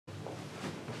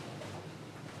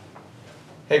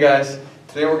Hey guys,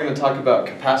 today we're going to talk about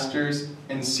capacitors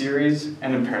in series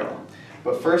and in parallel.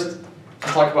 But first,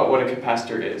 let's talk about what a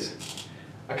capacitor is.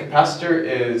 A capacitor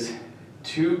is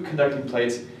two conducting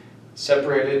plates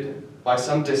separated by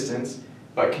some distance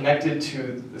but connected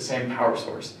to the same power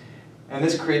source. And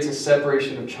this creates a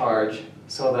separation of charge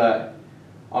so that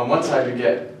on one side we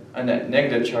get a net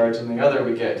negative charge and the other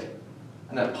we get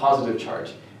a net positive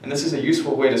charge. And this is a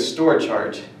useful way to store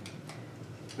charge.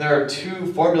 There are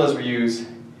two formulas we use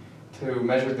to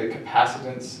measure the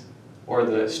capacitance or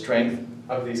the strength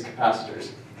of these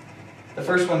capacitors. The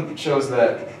first one shows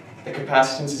that the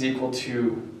capacitance is equal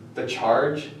to the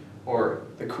charge, or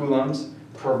the coulombs,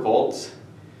 per volts.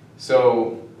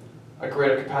 So a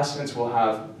greater capacitance will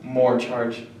have more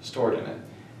charge stored in it.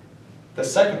 The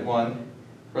second one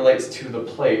relates to the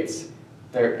plates,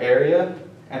 their area,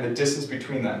 and the distance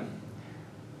between them.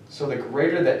 So the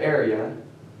greater the area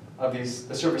of these,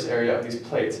 the surface area of these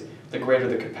plates, the greater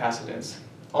the capacitance.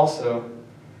 Also,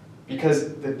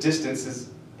 because the distance is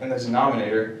in the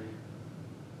denominator,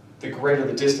 the greater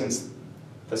the distance,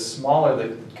 the smaller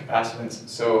the capacitance.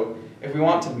 So if we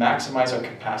want to maximize our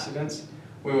capacitance,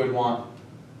 we would want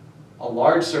a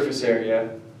large surface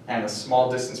area and a small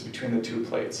distance between the two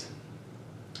plates.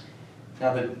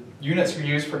 Now the units we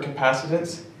use for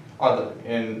capacitance are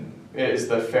is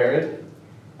the farad,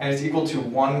 and it's equal to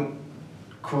 1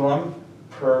 coulomb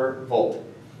per volt.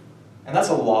 And that's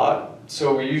a lot,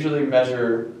 so we usually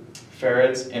measure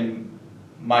farads in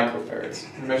microfarads.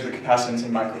 We measure the capacitance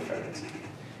in microfarads.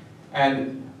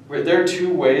 And there are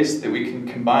two ways that we can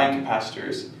combine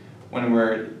capacitors when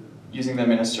we're using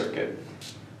them in a circuit.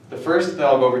 The first that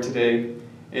I'll go over today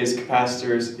is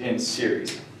capacitors in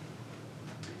series.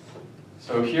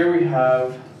 So here we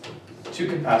have two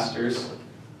capacitors.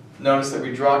 Notice that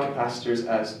we draw capacitors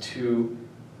as two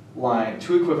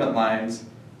equivalent lines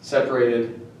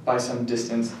separated by some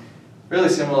distance, really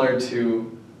similar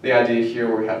to the idea here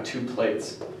where we have two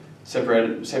plates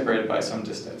separated by some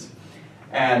distance.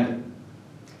 And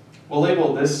we'll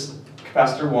label this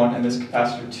capacitor 1 and this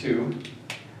capacitor 2.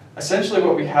 Essentially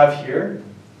what we have here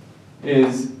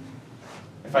is,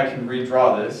 if I can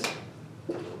redraw this,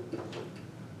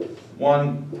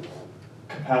 one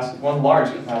large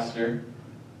capacitor,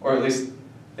 or at least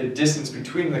the distance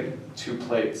between the two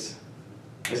plates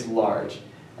is large.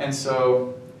 And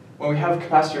so when we have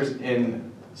capacitors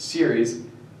in series,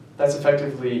 that's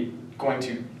effectively going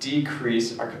to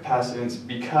decrease our capacitance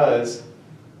because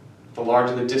the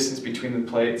larger the distance between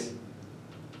the plates,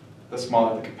 the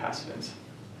smaller the capacitance.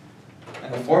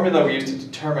 And the formula we use to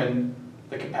determine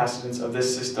the capacitance of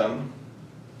this system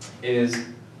is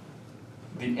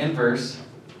the inverse,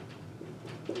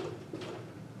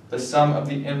 the sum of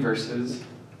the inverses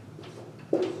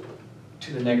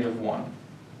to the -1.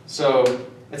 So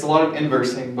it's a lot of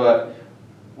inversing, but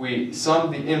we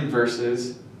sum the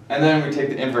inverses, and then we take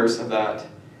the inverse of that,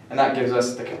 and that gives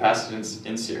us the capacitance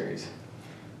in series.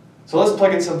 So let's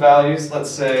plug in some values.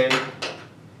 Let's say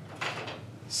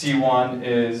C1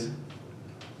 is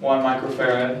 1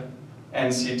 microfarad,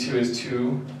 and C2 is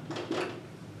 2.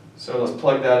 So let's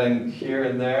plug that in here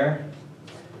and there.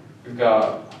 We've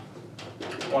got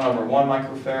 1 over 1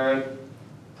 microfarad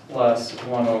plus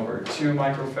 1 over 2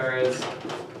 microfarads.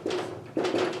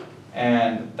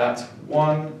 And that's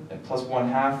 1 and plus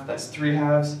 1/2, that's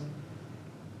 3/2.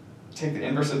 Take the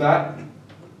inverse of that,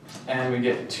 and we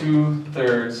get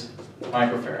 2/3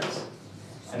 microfarads.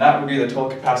 And that would be the total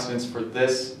capacitance for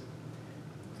this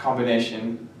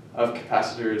combination of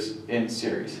capacitors in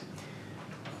series.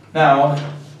 Now,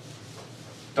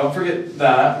 don't forget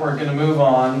that we're going to move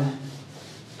on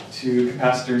to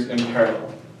capacitors in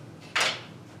parallel.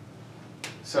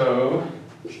 So,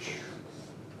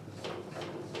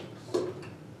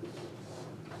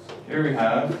 here we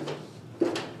have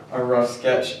a rough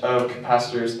sketch of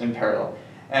capacitors in parallel.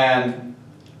 And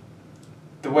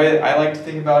the way that I like to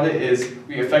think about it is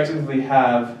we effectively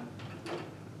have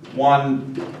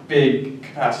one big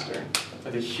capacitor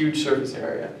with a huge surface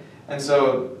area. And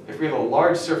so if we have a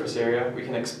large surface area, we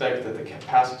can expect that the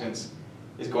capacitance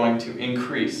is going to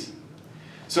increase.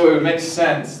 So it would make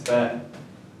sense that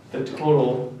the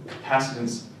total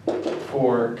capacitance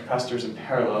for capacitors in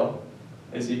parallel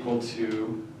is equal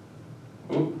to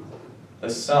the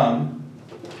sum,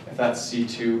 if that's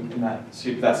C2 and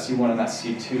if that's C1 and that's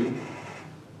C2,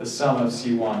 the sum of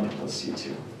C1 plus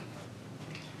C2.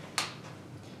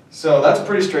 So that's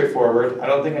pretty straightforward. I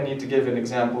don't think I need to give an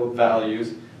example of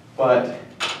values, but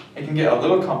it can get a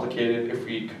little complicated if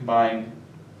we combine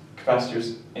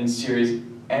capacitors in series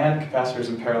and capacitors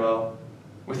in parallel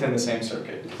within the same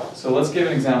circuit. So let's give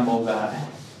an example of that.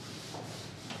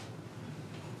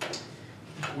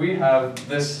 we have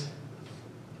this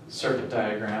circuit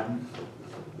diagram.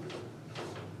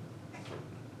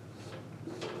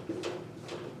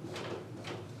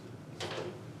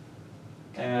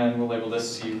 And we'll label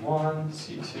this C1,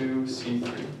 C2,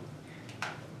 C3.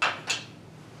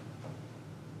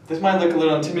 This might look a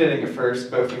little intimidating at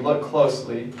first, but if we look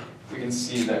closely, we can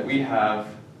see that we have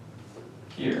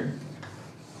here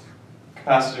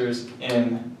capacitors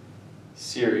in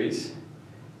series.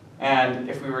 And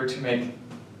if we were to make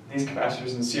these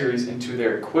capacitors in series into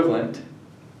their equivalent,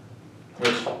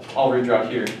 which I'll redraw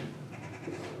here,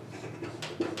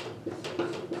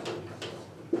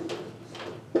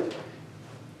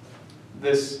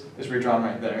 this is redrawn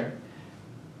right there,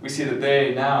 we see that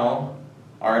they now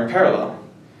are in parallel.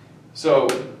 So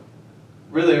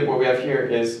really what we have here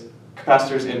is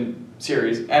capacitors in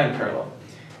series and in parallel.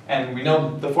 And we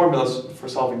know the formulas for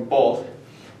solving both.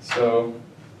 So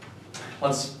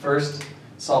let's first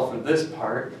solve for this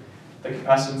part. The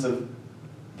capacitance of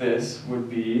this would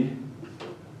be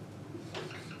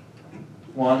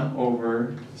 1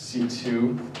 over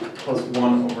C2 plus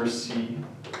 1 over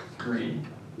C3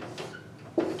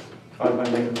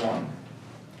 divided by -1.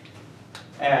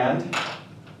 And,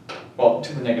 well,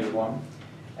 to the -1.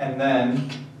 And then,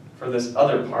 for this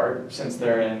other part, since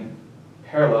they're in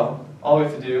parallel, all we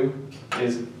have to do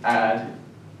is add,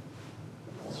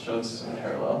 let's show this in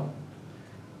parallel,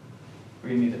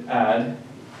 we need to add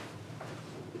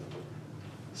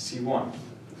C1.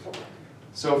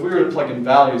 So if we were to plug in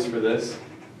values for this,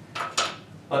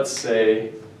 let's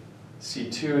say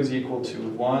C2 is equal to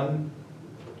 1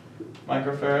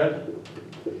 microfarad,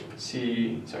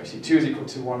 C2 is equal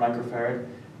to 1 microfarad,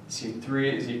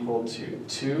 C3 is equal to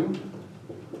 2,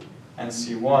 and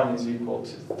C1 is equal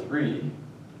to 3.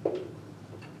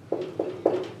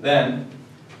 Then,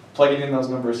 plugging in those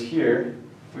numbers here,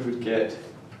 we would get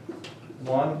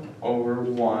 1 over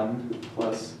 1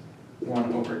 plus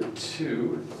 1 over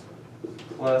 2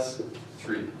 plus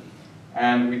 3.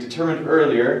 And we determined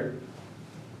earlier,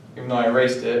 even though I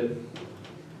erased it,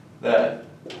 that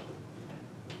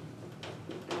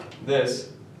this,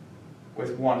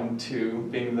 with 1 and 2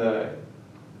 being the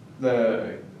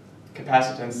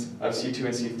capacitance of C2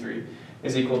 and C3,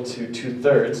 is equal to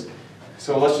 2/3.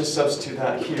 So let's just substitute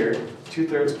that here.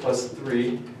 2/3 plus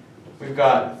 3, we've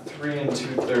got 3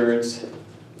 2/3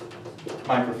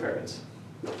 microfarads.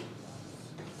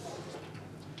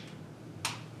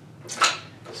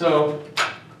 So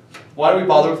why do we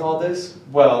bother with all this?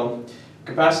 Well,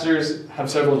 capacitors have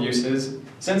several uses.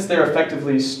 Since they're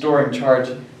effectively storing charge,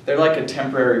 they're like a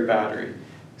temporary battery.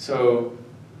 So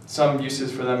some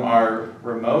uses for them are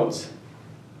remotes,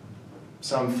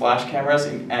 some flash cameras,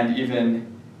 and even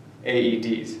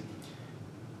AEDs.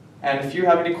 And if you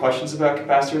have any questions about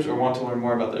capacitors or want to learn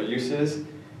more about their uses,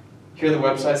 here are the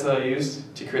websites that I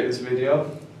used to create this video,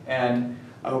 and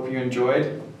I hope you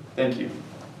enjoyed. Thank you.